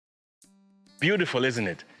Beautiful, isn't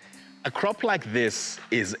it? A crop like this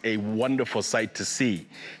is a wonderful sight to see.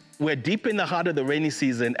 We're deep in the heart of the rainy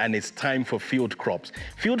season and it's time for field crops.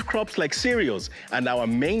 Field crops like cereals, and our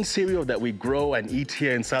main cereal that we grow and eat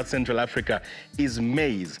here in South Central Africa is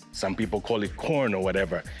maize. Some people call it corn or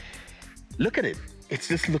whatever. Look at it. It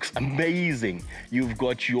just looks amazing. You've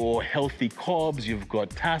got your healthy cobs, you've got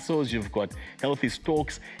tassels, you've got healthy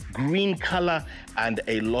stalks, green color, and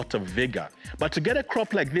a lot of vigor. But to get a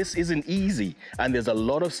crop like this isn't easy, and there's a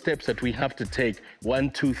lot of steps that we have to take,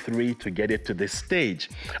 1, 2, 3, to get it to this stage.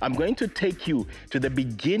 I'm going to take you to the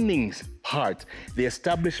beginnings part, the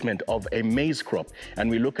establishment of a maize crop, and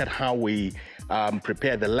we look at how we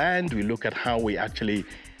prepare the land, we look at how we actually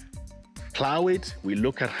plow it, we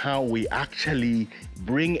look at how we actually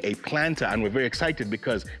bring a planter, and we're very excited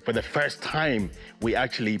because for the first time we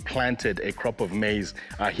actually planted a crop of maize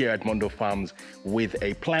here at Mondo Farms with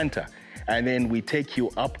a planter. And then we take you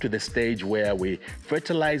up to the stage where we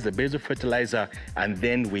fertilize the base of fertilizer, and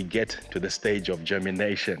then we get to the stage of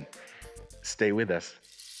germination. Stay with us.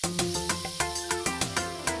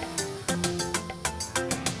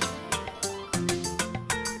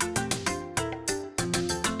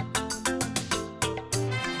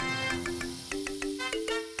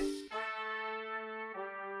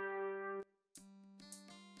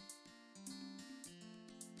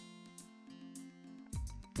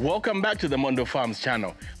 Welcome back to the Mondo Farms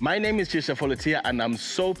channel. My name is Chisha Folotia, and I'm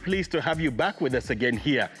so pleased to have you back with us again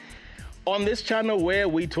here on this channel where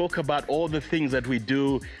we talk about all the things that we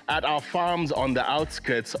do at our farms on the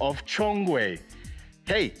outskirts of Chongwe.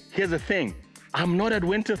 Hey, here's the thing. I'm not at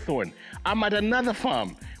Winterthorn. I'm at another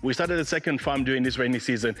farm. We started a second farm during this rainy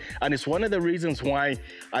season, and it's one of the reasons why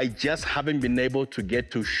I just haven't been able to get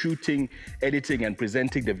to shooting, editing, and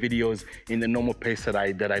presenting the videos in the normal pace that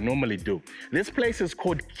I normally do. This place is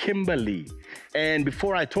called Kimberley. And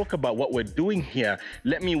before I talk about what we're doing here,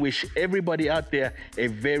 let me wish everybody out there a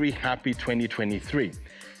very happy 2023.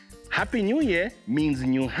 Happy New Year means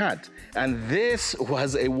new hat. And this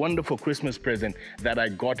was a wonderful Christmas present that I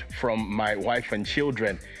got from my wife and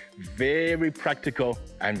children. Very practical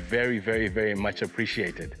and very, very, very much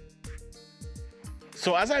appreciated.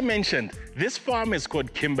 So as I mentioned, this farm is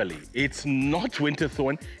called Kimberley. It's not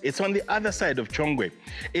Winterthorn, it's on the other side of Chongwe.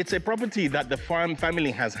 It's a property that the farm family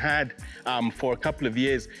has had for a couple of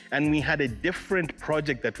years, and we had a different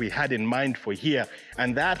project that we had in mind for here,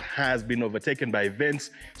 and that has been overtaken by events.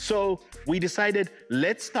 So we decided,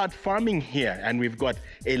 let's start farming here, and we've got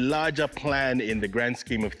a larger plan in the grand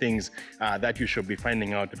scheme of things that you should be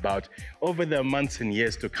finding out about over the months and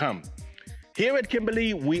years to come. Here at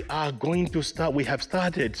Kimberley, we have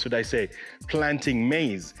started, should I say, planting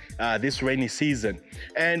maize this rainy season.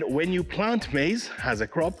 And when you plant maize as a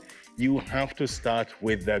crop, you have to start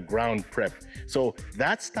with the ground prep. So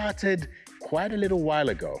that started quite a little while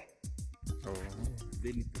ago.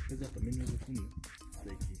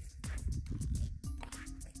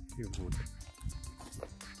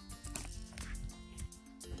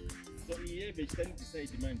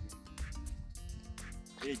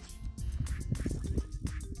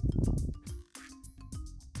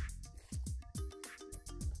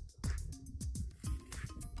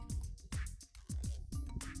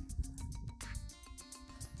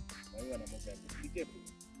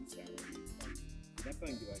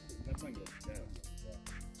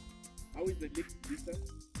 How is the leak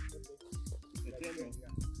distance?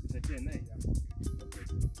 It's a 10, eh?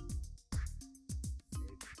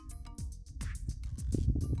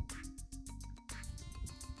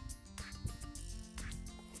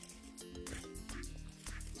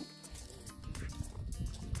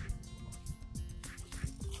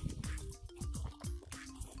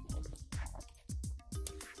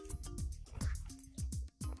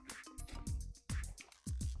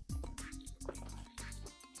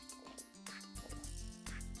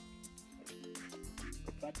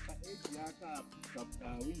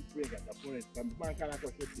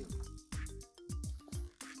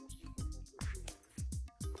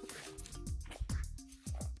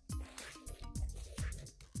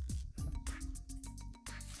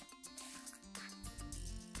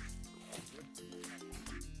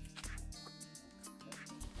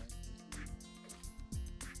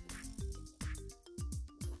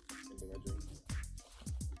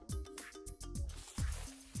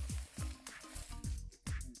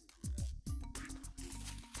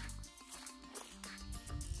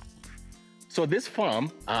 So this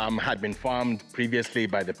farm had been farmed previously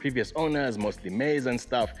by the previous owners, mostly maize and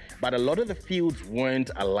stuff, but a lot of the fields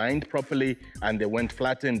weren't aligned properly and they weren't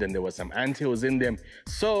flattened and there were some anthills in them.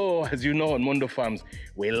 So as you know, on Mondo Farms,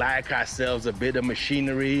 we like ourselves a bit of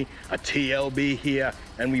machinery, a TLB here,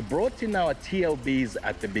 and we brought in our TLBs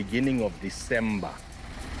at the beginning of December.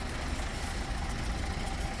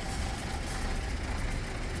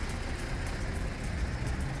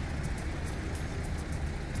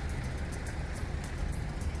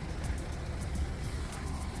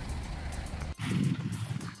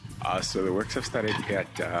 So the works have started here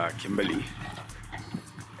at Kimberley,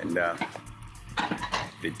 and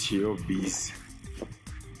the TOBs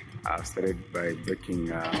have started by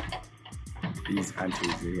breaking these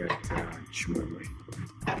anthills here at Kimberley.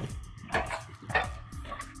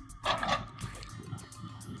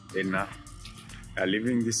 Then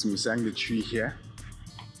leaving this Musango tree here.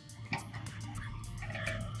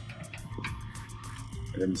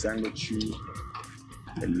 The Musango tree,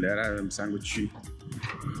 and the Musango tree.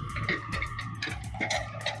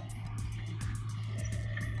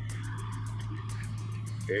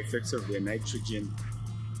 The effects of the nitrogen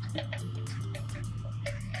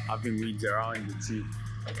having weeds around the tree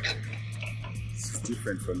is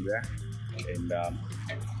different from there, and the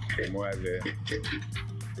more the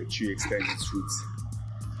tree extends its roots.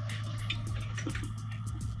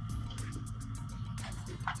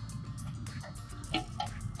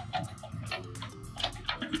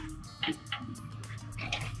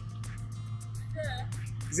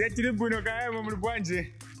 Zetiri buno kaya mo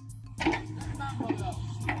mbwanje.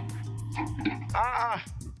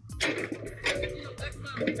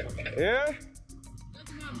 Yeah?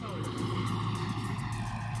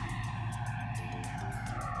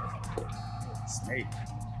 Snake.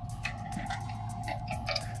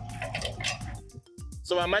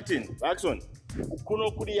 So Martin, Axon,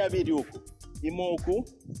 kuno kuri ya bidi huku. Imo huku,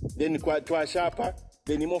 then kwa tuwa shapa,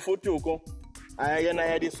 then imo futi huku. Ayana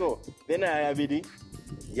yadiso, then ayabidi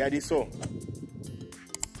yadiso.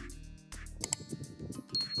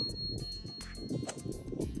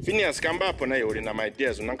 Phineas kamba hapo nayo uli na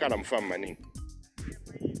ideas unankala mfamu manini.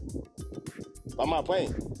 Pama hapo eh?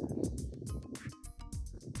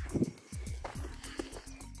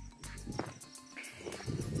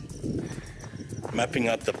 Mapping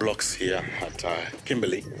out the blocks here at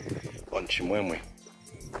Kimberley on Chimwemwe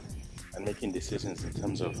and making decisions in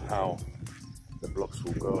terms of how the blocks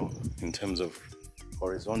will go in terms of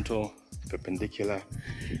horizontal, perpendicular,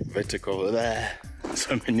 vertical,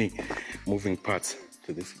 so many moving parts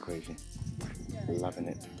to this equation. Loving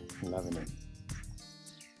it, loving it.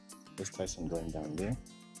 Let's try some going down there.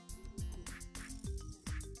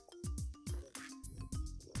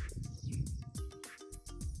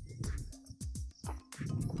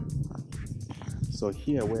 So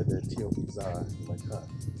here where the TOBs are in my car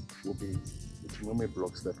will be the Kimberley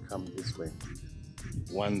blocks that come this way.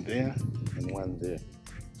 One there and one there.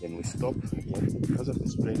 Then we stop again because of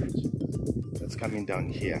this drainage that's coming down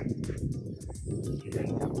here.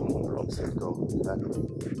 Then we have more blocks that go that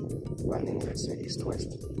way, running, let's say,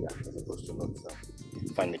 east-west, yeah, as opposed to north-south.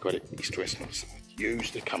 Finally got it, east-west, north-south.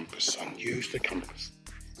 Use the compass, son, use the compass.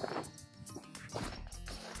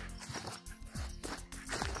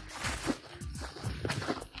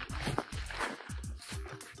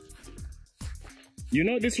 You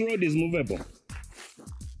know this road is movable.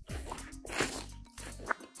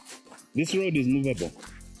 This road is movable.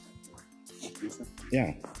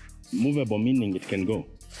 Yeah, movable meaning it can go.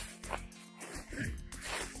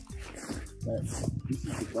 This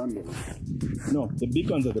is the boundary. No, the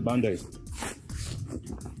beacons are the boundaries.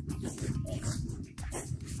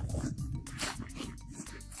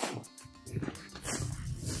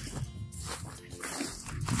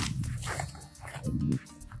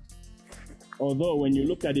 Although when you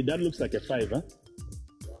look at it, that looks like a 5, huh?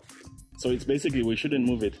 So it's basically we shouldn't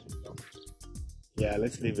move it. Yeah,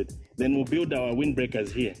 let's leave it. Then we'll build our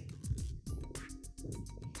windbreakers here.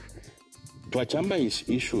 Twachamba is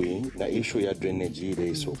issue the issue ya drainage ile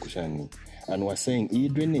iso kushani. And we're saying hii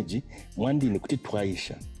drainage mwandi ni kuti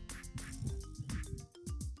twaisha.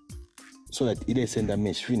 So that ile send a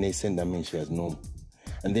mesh, we send a mesh as normal.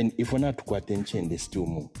 And then if we're not to attention, they still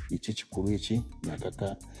move. Ichi chikuruichi,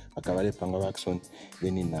 nakaka, akavale panga waxon,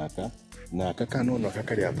 then in naka, nakaka no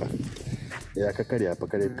kakari hapa. Ya kakari hapa,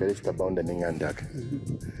 kare sta bounda ningandaka.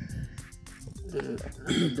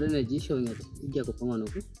 Drainage showing it. Ija kupanga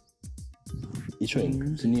nuku.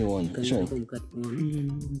 Showing, sini one. Showing.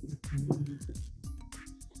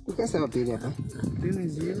 Ukasa wapili hapa.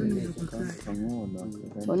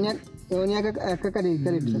 Onya kakari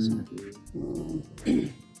sasa.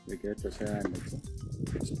 Perché tu sei andato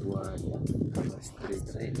situata alla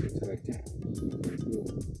stretta,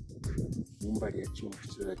 non varia ciò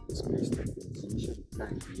sulla questa finisce il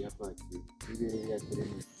tanto di apparti e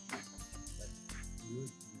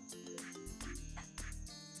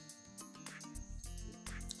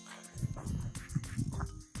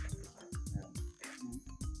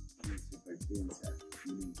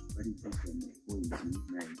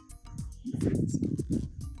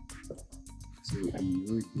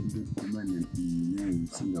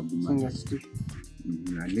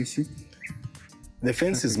The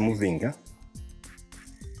fence is moving, huh?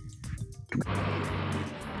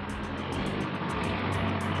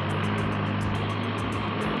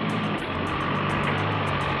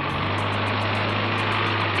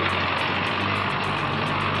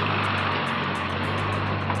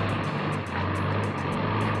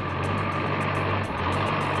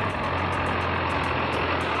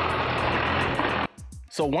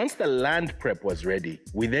 So once the land prep was ready,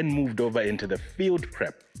 we then moved over into the field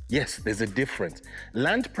prep. Yes, there's a difference.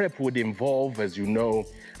 Land prep would involve, as you know,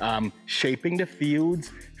 shaping the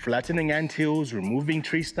fields, flattening anthills, removing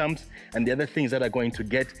tree stumps, and the other things that are going to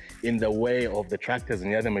get in the way of the tractors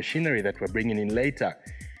and the other machinery that we're bringing in later.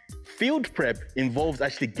 Field prep involves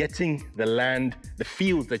actually getting the land, the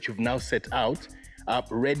fields that you've now set out,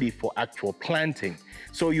 ready for actual planting.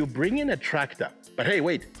 So you bring in a tractor, but hey,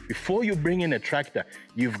 wait, before you bring in a tractor,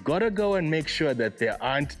 you've got to go and make sure that there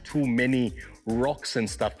aren't too many rocks and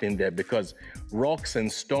stuff in there, because rocks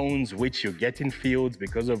and stones, which you get in fields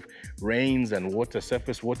because of rains and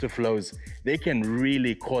surface water flows, they can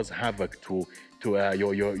really cause havoc to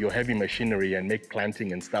your heavy machinery and make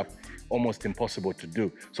planting and stuff almost impossible to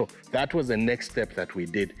do. So that was the next step that we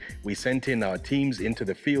did. We sent in our teams into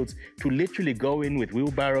the fields to literally go in with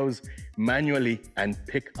wheelbarrows manually and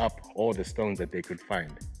pick up all the stones that they could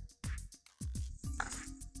find.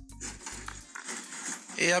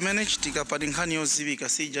 Amenechitika padinkhani yozivika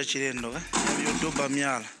sija chilendo yodoba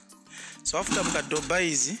myala. So after mkadoba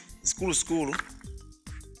izi skulu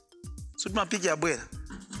so tumapiga bwela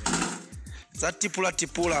za tipula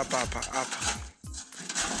hapa.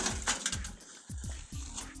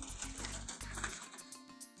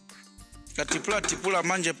 Katipula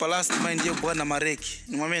manje palast mind yo bwana mareki.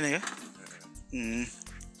 Ni mwamene ka?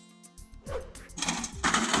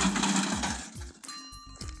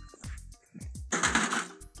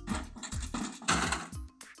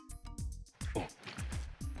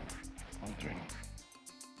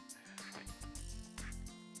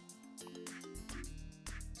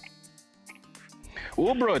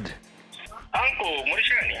 Ubrod. Uncle,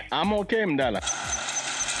 Murishani. I'm okay, mdala.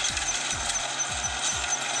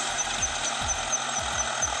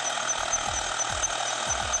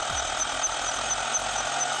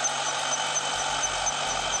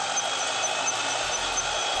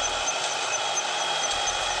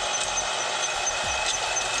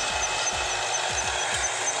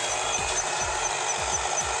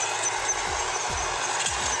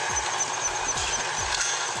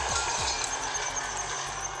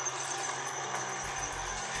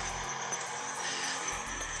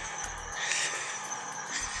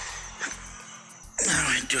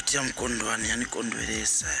 Jotia mkondwani, yani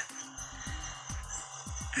kondwelesa.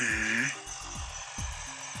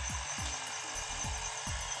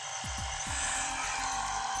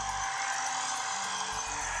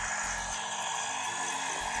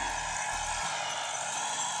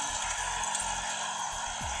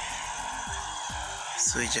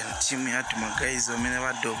 So ijana timu yatu magaizo mene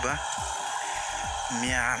wadoba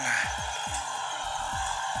miala.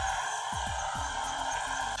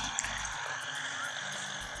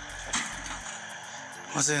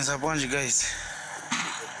 Masenza bwanji guys.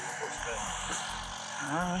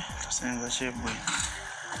 Tusenza chebwe.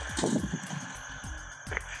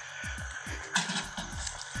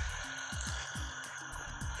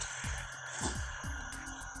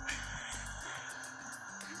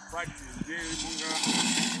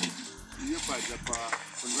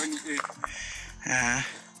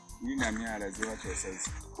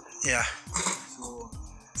 Yeah. So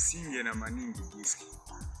singe na maningi diski.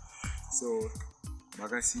 So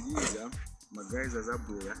magasiriza magaiza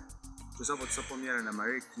zabwera tusapo myala na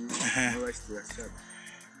mareki no shaba.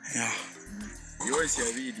 Yeah. Yose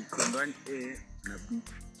yabidi kondwani A na B.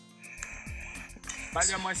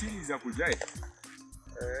 Bali amasiriza kujai.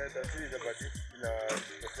 Tasiriza bati na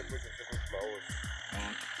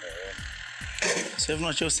Sasa hivi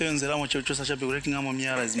nacho senzela mo chocho sacha pekure kingamo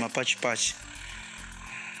myala zima patch.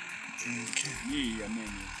 Okay. Ni ya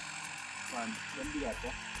mimi. Fan, ndio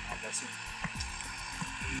hapa. Hapa sasa.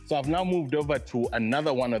 So I've now moved over to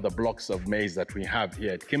another one of the blocks of maize that we have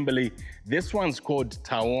here at Kimberley. This one's called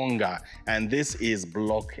Taonga, and this is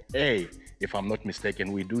block A. If I'm not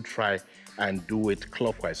mistaken, we do try and do it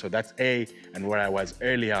clockwise. So that's A, and where I was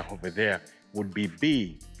earlier over there would be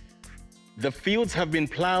B. The fields have been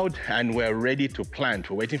plowed and we're ready to plant.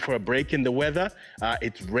 We're waiting for a break in the weather.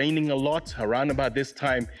 It's raining a lot around about this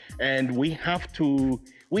time, and we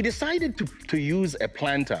decided to use a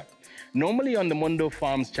planter. Normally on the Mondo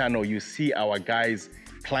Farms channel, you see our guys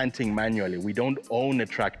planting manually. We don't own a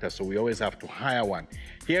tractor, so we always have to hire one.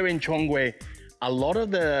 Here in Chongwe, a lot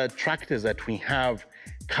of the tractors that we have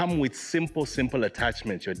come with simple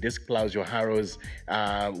attachments, your disc plows, your harrows,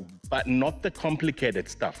 but not the complicated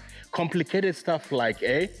stuff. Complicated stuff like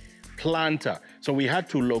a planter. So we had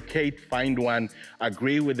to locate, find one,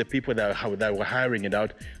 agree with the people that were hiring it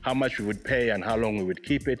out, how much we would pay and how long we would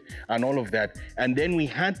keep it and all of that. And then we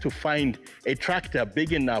had to find a tractor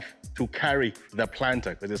big enough to carry the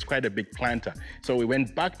planter, because it's quite a big planter. So we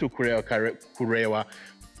went back to Kurewa,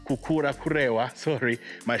 sorry,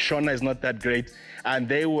 my Shona is not that great, and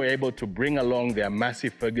they were able to bring along their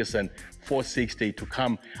massive Ferguson 460 to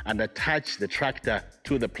come and attach the tractor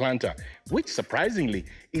to the planter, which surprisingly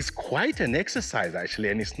is quite an exercise actually,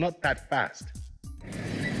 and it's not that fast.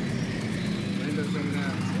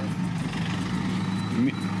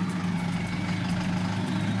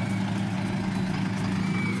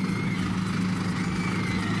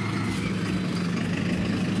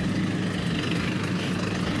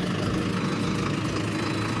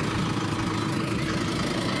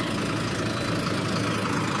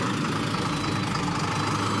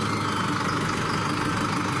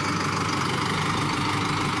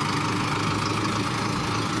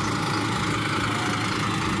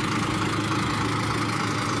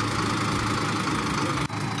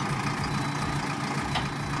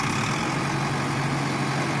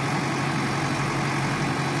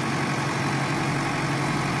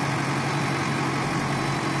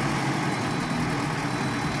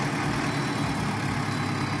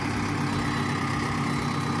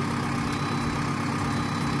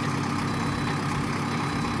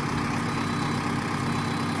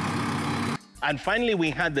 And finally,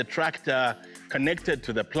 we had the tractor connected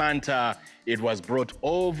to the planter. It was brought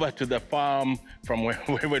over to the farm from where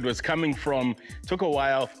it was coming from. Took a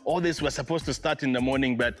while. All this was supposed to start in the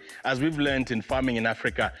morning, but as we've learned in farming in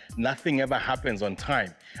Africa, nothing ever happens on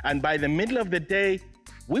time. And by the middle of the day,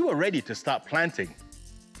 we were ready to start planting.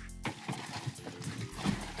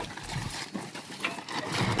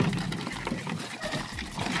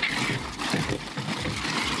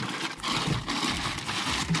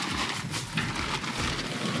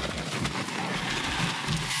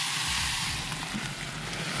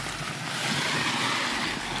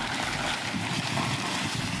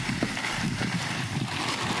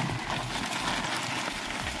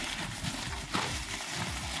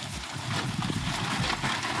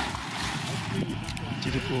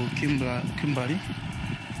 Kimberley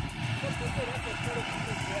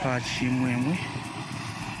pachimwemwe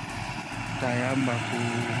tayamba ku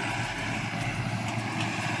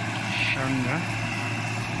shanga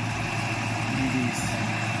mbisi.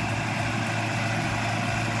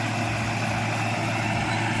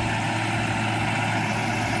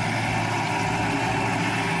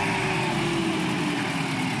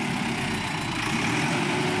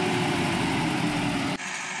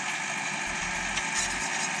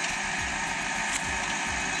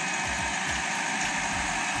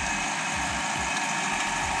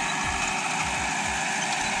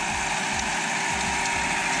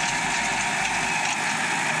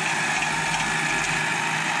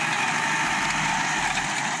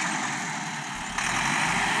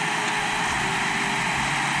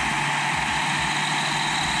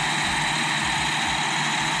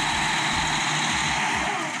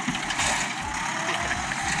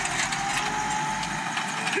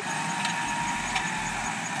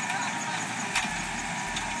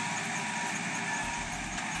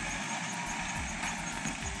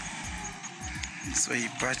 So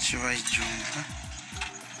ipachi waijumba.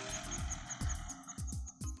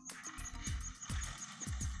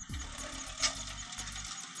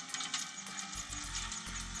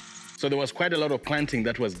 So there was quite a lot of planting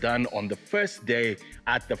that was done on the first day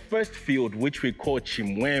at the first field, which we call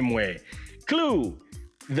Chimwemwe. Clue,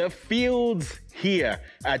 the fields here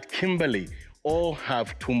at Kimberley all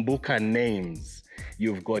have Tumbuka names.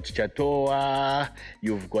 You've got Chatoa,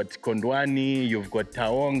 you've got Kondwani, you've got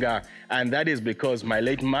Taonga, and that is because my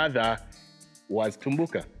late mother was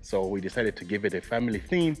Tumbuka. So we decided to give it a family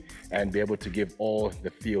theme and be able to give all the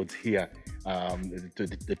fields here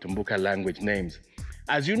the Tumbuka language names.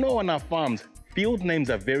 As you know, on our farms, field names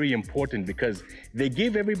are very important because they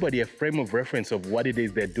give everybody a frame of reference of what it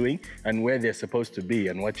is they're doing and where they're supposed to be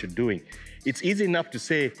and what you're doing. It's easy enough to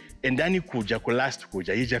say, endani kuja ku last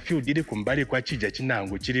kuja, ija field didi kumbali kwa chija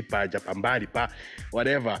chinangu, chiri pa, japambali pa,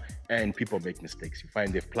 whatever. And people make mistakes. You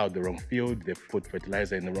find they've plowed the wrong field, they've put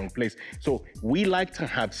fertilizer in the wrong place. So we like to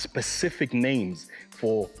have specific names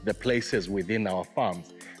for the places within our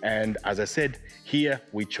farms. And as I said, here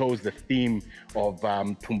we chose the theme of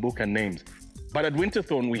Tumbuka names. But at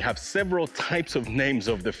Winterthorn, we have several types of names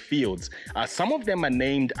of the fields. Some of them are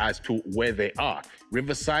named as to where they are.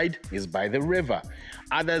 Riverside is by the river.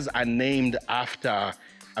 Others are named after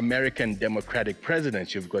American Democratic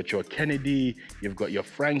presidents. You've got your Kennedy, you've got your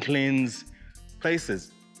Franklin's,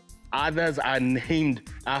 places. Others are named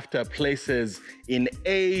after places in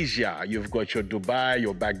Asia. You've got your Dubai,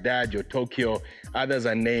 your Baghdad, your Tokyo. Others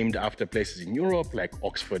are named after places in Europe, like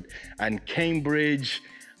Oxford and Cambridge.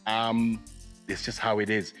 It's just how it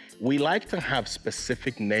is. We like to have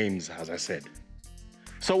specific names, as I said.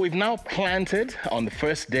 So we've now planted on the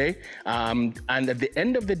first day, and at the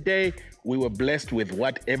end of the day, we were blessed with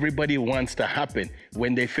what everybody wants to happen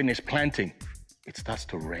when they finish planting. It starts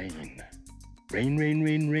to rain. Rain, rain,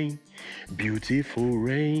 rain, rain, beautiful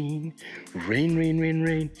rain. Rain, rain, rain,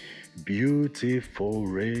 rain, beautiful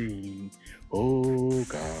rain. Oh,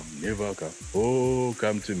 come, never come. Oh,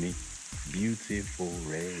 come to me, beautiful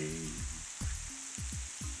rain.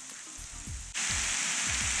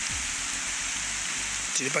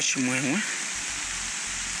 Tiri pa chimwemwe.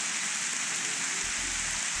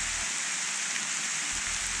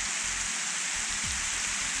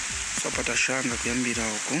 Sapata shanga kuyambira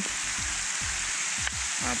uku.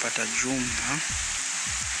 Apata jumba.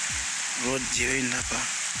 Road yoenda pa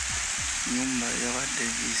nyumba ya wa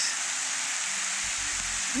Davis.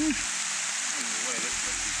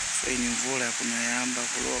 So ni mvula kuna yamba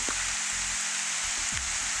kuloka.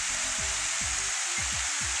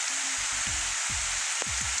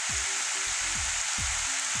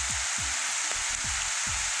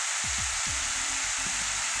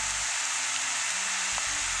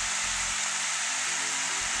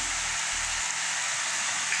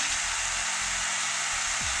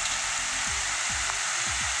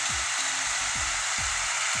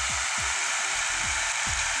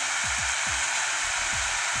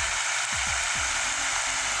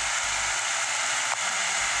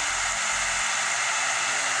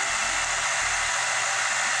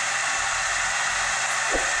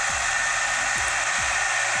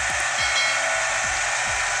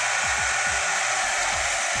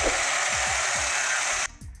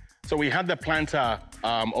 So we had the planter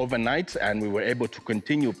overnight and we were able to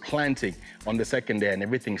continue planting on the second day, and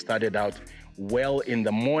everything started out well in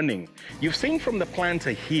the morning. You've seen from the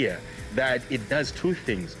planter here that it does two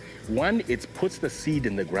things. One, it puts the seed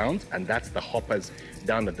in the ground, and that's the hoppers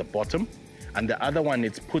down at the bottom. And the other one,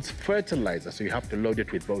 it puts fertilizer. So you have to load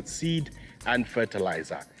it with both seed and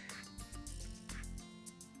fertilizer.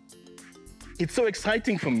 It's so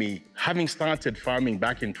exciting for me, having started farming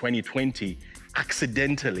back in 2020,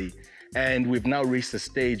 accidentally, and we've now reached a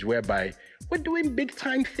stage whereby we're doing big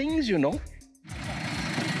time things, you know.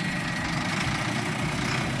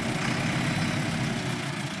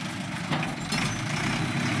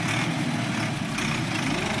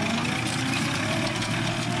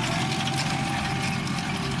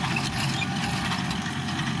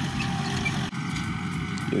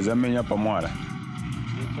 Zamenya pamwala.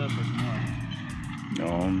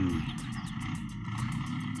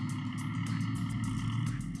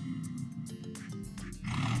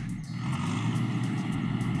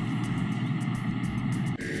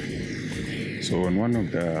 So one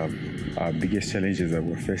of the biggest challenges that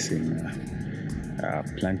we're facing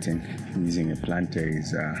planting using a planter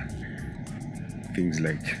is things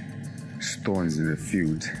like stones in the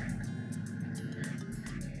field.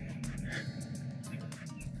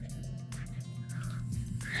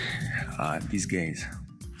 These guys.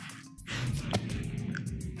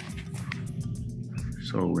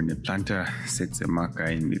 So when the planter sets a marker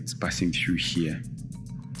and it's passing through here,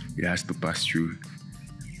 it has to pass through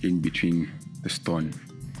in between the stone,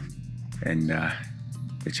 and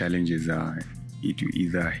the challenges are it will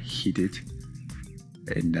either hit it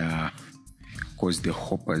and cause the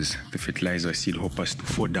hoppers, the fertilizer seed hoppers, to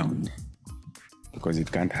fall down because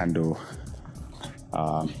it can't handle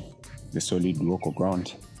the solid rock or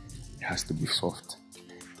ground. It has to be soft.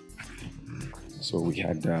 So we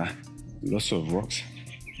had lots of rocks,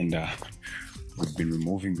 and we've been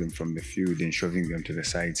removing them from the field and shoving them to the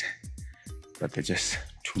sides, but there are just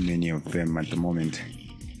too many of them at the moment.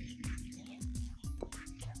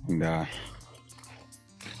 And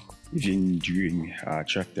even during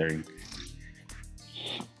tractoring,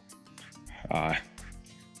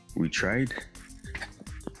 We tried,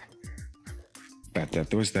 but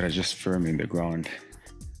those that are just firm in the ground,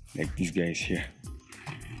 like these guys here.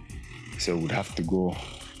 So we'd have to go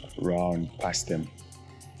round past them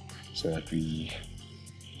so that we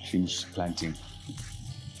finish planting.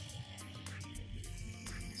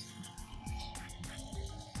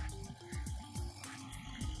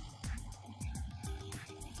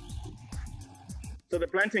 So the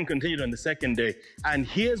planting continued on the second day, and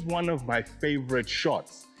here's one of my favorite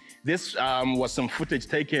shots. This was some footage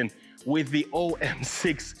taken with the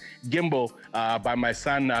OM6 gimbal by my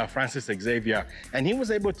son, Francis Xavier, and he was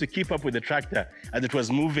able to keep up with the tractor as it was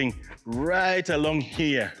moving right along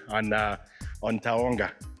here on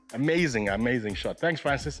Taonga. Amazing, amazing shot. Thanks,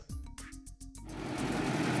 Francis.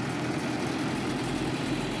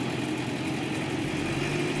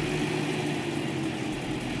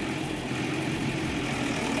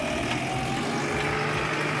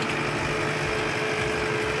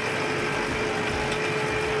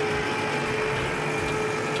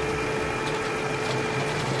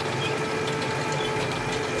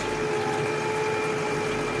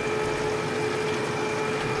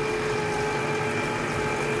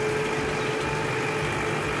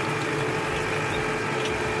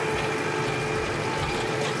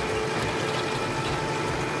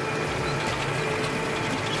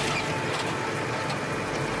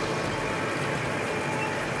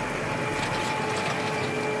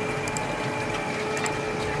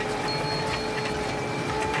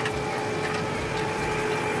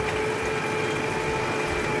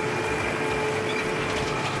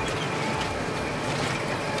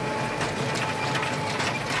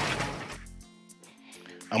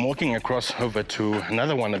 I'm walking across over to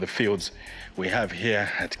another one of the fields we have here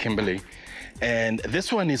at Kimberley, and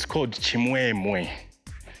this one is called Chimwemwe.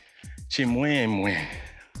 Chimwemwe,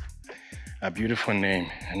 a beautiful name,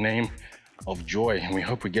 a name of joy, and we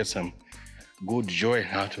hope we get some good joy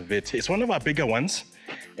out of it. It's one of our bigger ones,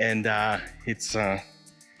 and it's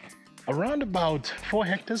around about 4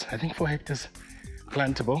 hectares, I think 4 hectares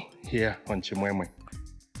plantable here on Chimwemwe.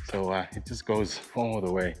 So it just goes all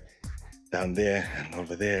the way down there and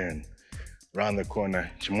over there and around the corner.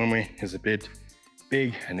 Chimwemwe is a bit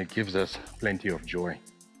big and it gives us plenty of joy.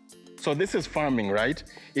 So this is farming, right?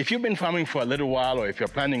 If you've been farming for a little while, or if you're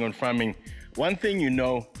planning on farming, one thing you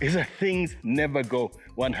know is that things never go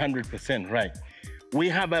 100% right. We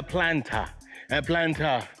have a planter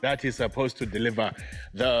that is supposed to deliver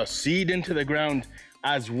the seed into the ground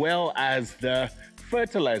as well as the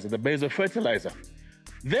fertilizer, the basal fertilizer.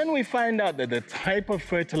 Then we find out that the type of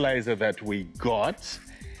fertilizer that we got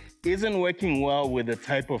isn't working well with the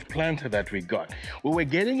type of planter that we got. We were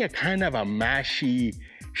getting a kind of a mashy,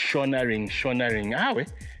 shonaring.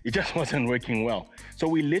 It just wasn't working well. So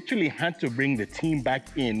we literally had to bring the team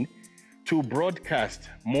back in to broadcast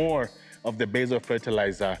more of the basal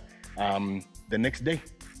fertilizer the next day.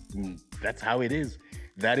 That's how it is.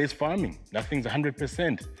 That is farming. Nothing's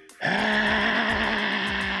 100%.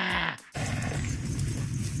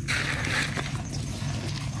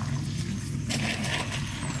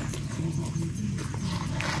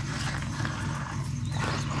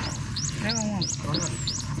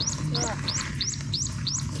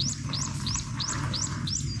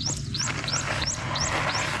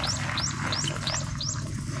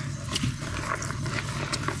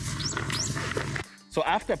 So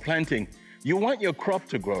after planting, you want your crop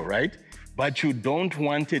to grow, right? But you don't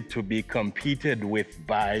want it to be competed with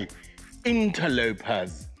by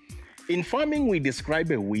interlopers. In farming, we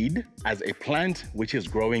describe a weed as a plant which is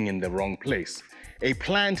growing in the wrong place. A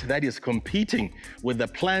plant that is competing with the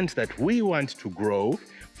plant that we want to grow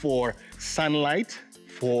for sunlight,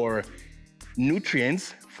 for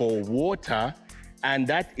nutrients, for water, and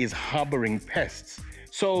that is harboring pests.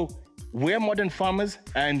 So we're modern farmers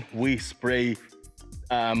and we spray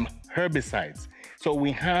herbicides. So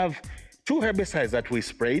we have 2 herbicides that we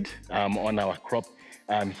sprayed on our crop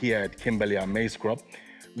here at Kimberley, our maize crop.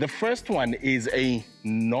 The first one is a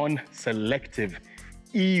non-selective,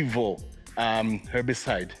 evil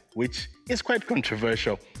herbicide, which is quite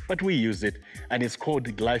controversial, but we use it, and it's called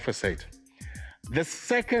glyphosate. The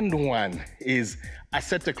second one is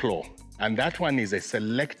acetochlor, and that one is a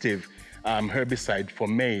selective herbicide for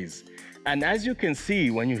maize. And as you can see,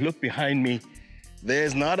 when you look behind me,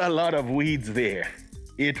 there's not a lot of weeds there.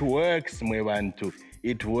 It works, Mwebantu.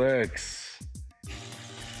 It works.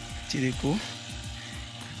 Chiriku,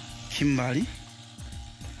 Kimberley,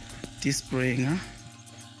 spraying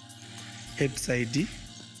herbicide,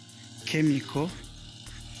 chemical,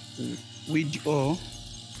 weed oil,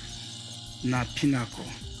 na pinnacle.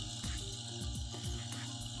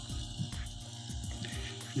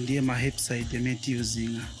 ndiye ma-herbicide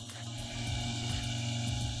emetiusinga.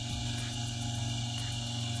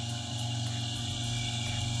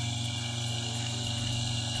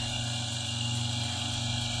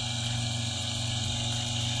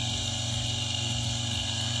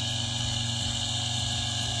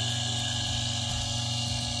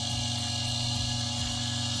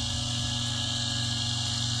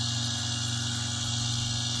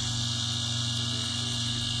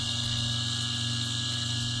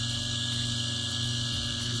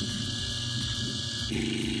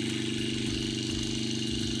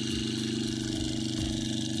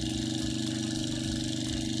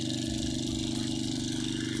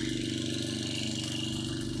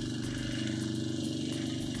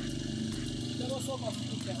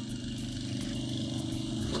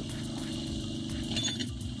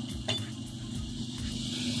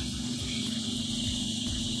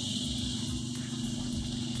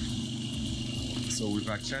 So we've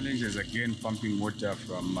had challenges again pumping water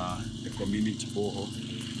from the community borehole.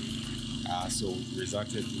 So we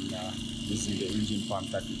resulted in using the engine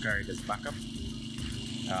pump that we carried as backup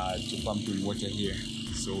to pumping water here.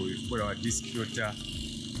 So we've put our disc filter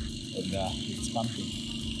and it's pumping.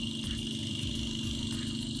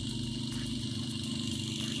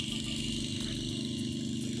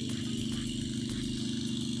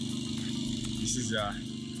 This is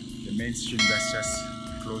the main stream that's just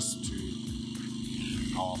close to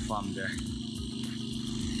our farm there.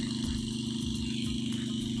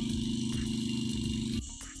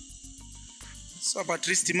 So at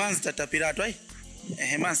least manzi tatapiratu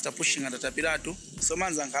manzi tapushing tatapiratu so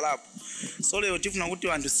manzi ankalapo. So leo tifuna kuti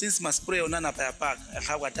wantu since maspray onana payapaka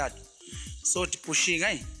yakhabwa tatu. So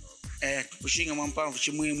tipushing tipushing mwampamvu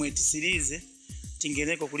chimwemwe tisirize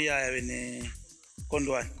tingeneko kulia yawene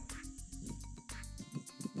kondwani.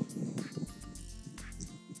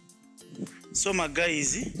 So my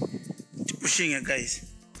guys, pushing it, guys.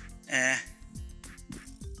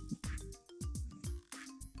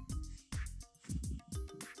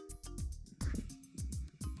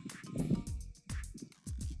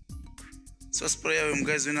 So spray them,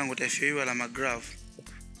 guys. We now got a few while I'm a grav.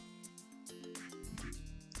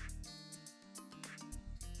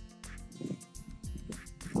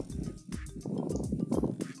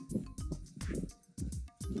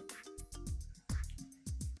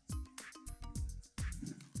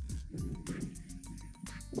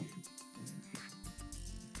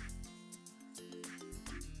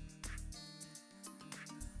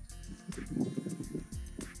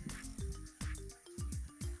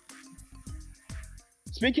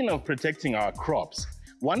 Speaking of protecting our crops,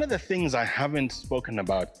 one of the things I haven't spoken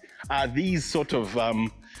about are these sort of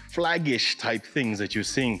flaggish type things that you're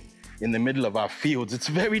seeing in the middle of our fields. It's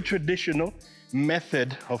a very traditional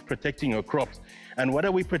method of protecting your crops. And what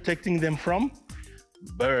are we protecting them from?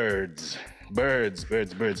 Birds, birds,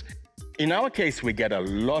 birds, birds. In our case, we get a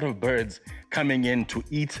lot of birds coming in to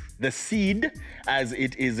eat the seed as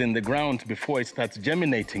it is in the ground before it starts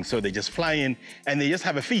germinating. So they just fly in and they just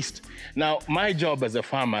have a feast. Now, my job as a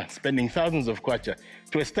farmer, spending thousands of kwacha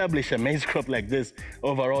to establish a maize crop like this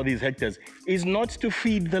over all these hectares, is not to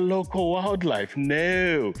feed the local wildlife,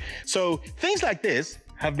 no. So things like this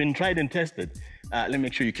have been tried and tested. Let me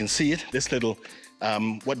make sure you can see it. This little,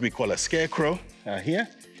 what we call a scarecrow here.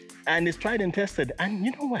 And it's tried and tested. And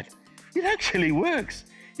you know what? It actually works.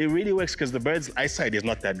 It really works because the bird's eyesight is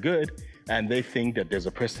not that good. And they think that there's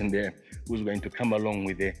a person there who's going to come along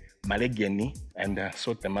with a malegeni and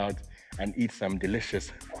sort them out and eat some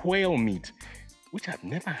delicious quail meat, which I've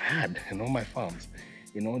never had in all my farms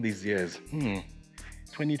in all these years.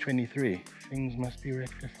 2023, things must be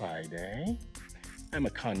rectified, eh? I'm a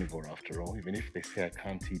carnivore after all, even if they say I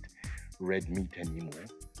can't eat red meat anymore.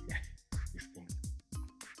 Yeah, these things.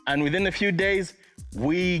 And within a few days,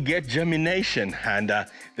 we get germination, and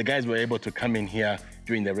the guys were able to come in here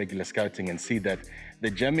during the regular scouting and see that the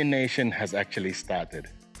germination has actually started.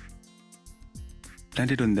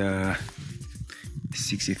 Planted on the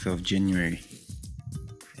 60th of January,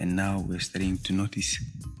 and now we're starting to notice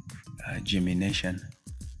germination.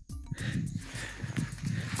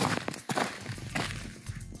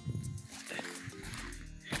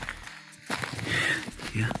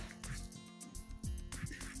 Yeah.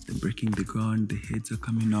 Breaking the ground, the heads are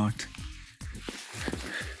coming out.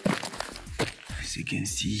 As you can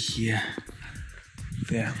see here,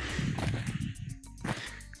 there.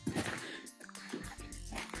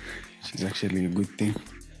 Which is actually a good thing.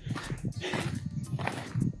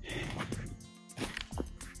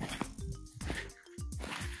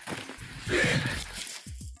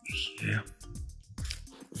 Yeah.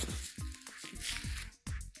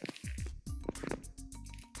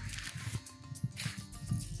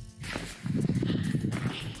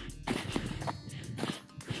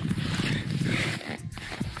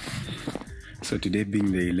 So today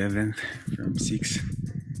being the 11th from 6,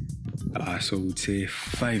 so we'd say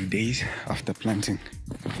 5 days after planting.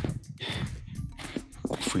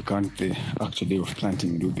 If we count the actual day of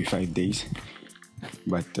planting, it will be 5 days.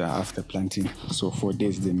 But after planting, so 4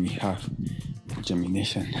 days, then we have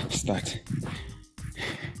germination start.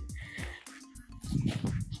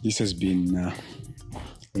 This has been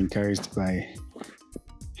encouraged by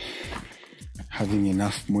having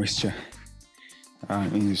enough moisture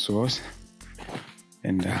in the soils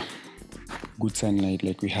and good sunlight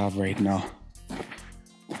like we have right now,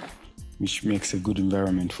 which makes a good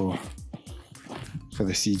environment for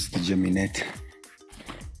the seeds to germinate.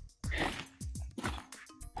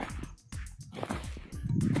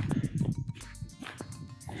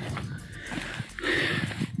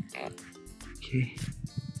 Okay,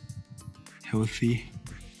 healthy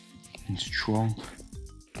and strong.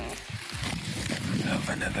 We have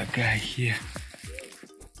another guy here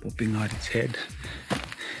popping out its head.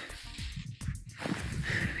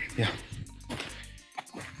 Yeah.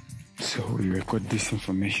 So we record this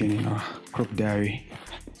information in our crop diary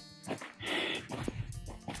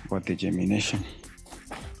about the germination.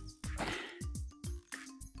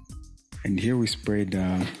 And here we sprayed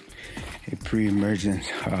a pre-emergent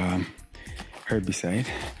herbicide.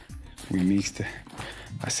 We mixed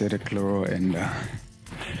acetochloro and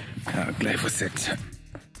glyphosate.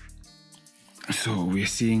 So we're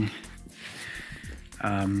seeing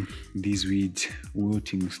these weeds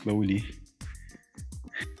wilting slowly.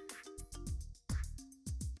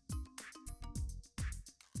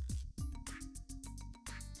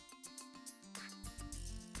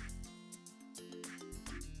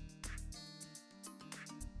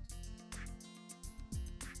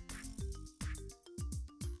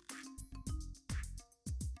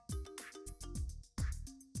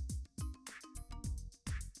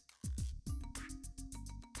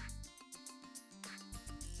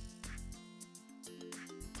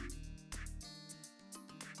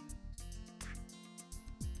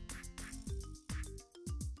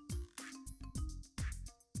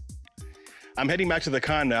 I'm heading back to the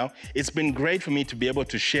car now. It's been great for me to be able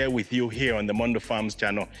to share with you here on the Mondo Farms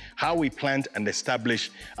channel how we plant and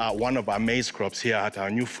establish one of our maize crops here at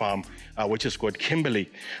our new farm, which is called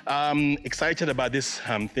Kimberley. Excited about this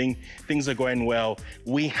thing. Things are going well.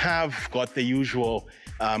 We have got the usual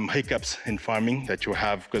hiccups in farming that you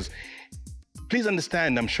have, because please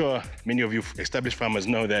understand, I'm sure many of you established farmers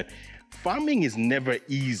know that farming is never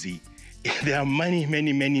easy. There are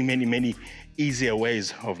many easier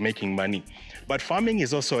ways of making money. But farming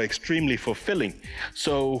is also extremely fulfilling.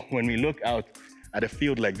 So when we look out at a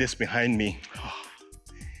field like this behind me,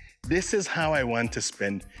 this is how I want to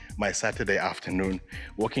spend my Saturday afternoon,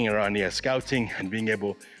 walking around here, scouting and being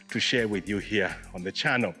able to share with you here on the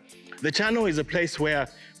channel. The channel is a place where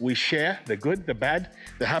we share the good, the bad,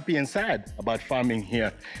 the happy and sad about farming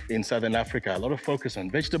here in Southern Africa. A lot of focus on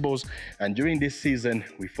vegetables, and during this season,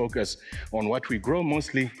 we focus on what we grow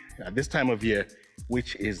mostly at this time of year,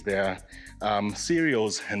 which is the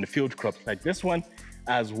cereals and the field crops like this one,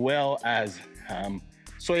 as well as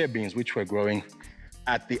soybeans, which we're growing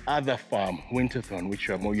at the other farm, Winterthorn, which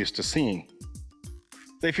you are more used to seeing.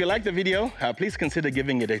 So if you like the video, please consider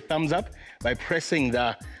giving it a thumbs up by pressing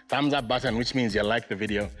the thumbs up button, which means you like the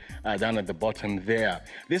video down at the bottom there.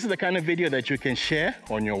 This is the kind of video that you can share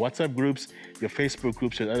on your WhatsApp groups, your Facebook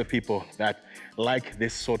groups with other people that like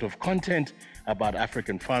this sort of content about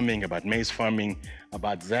African farming, about maize farming,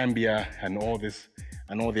 about Zambia and all this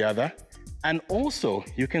and all the other. And also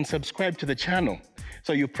you can subscribe to the channel.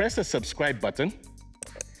 So you press the subscribe button,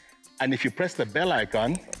 and if you press the bell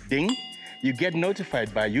icon, ding, you get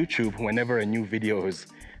notified by YouTube whenever a new video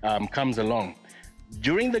comes along.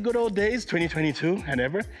 During the good old days, 2022 and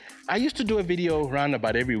ever, I used to do a video around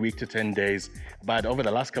about every week to 10 days, but over the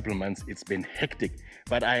last couple of months, it's been hectic.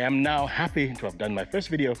 But I am now happy to have done my first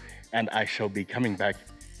video, and I shall be coming back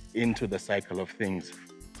into the cycle of things.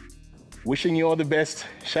 Wishing you all the best.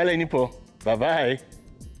 Shale nipo. Bye-bye.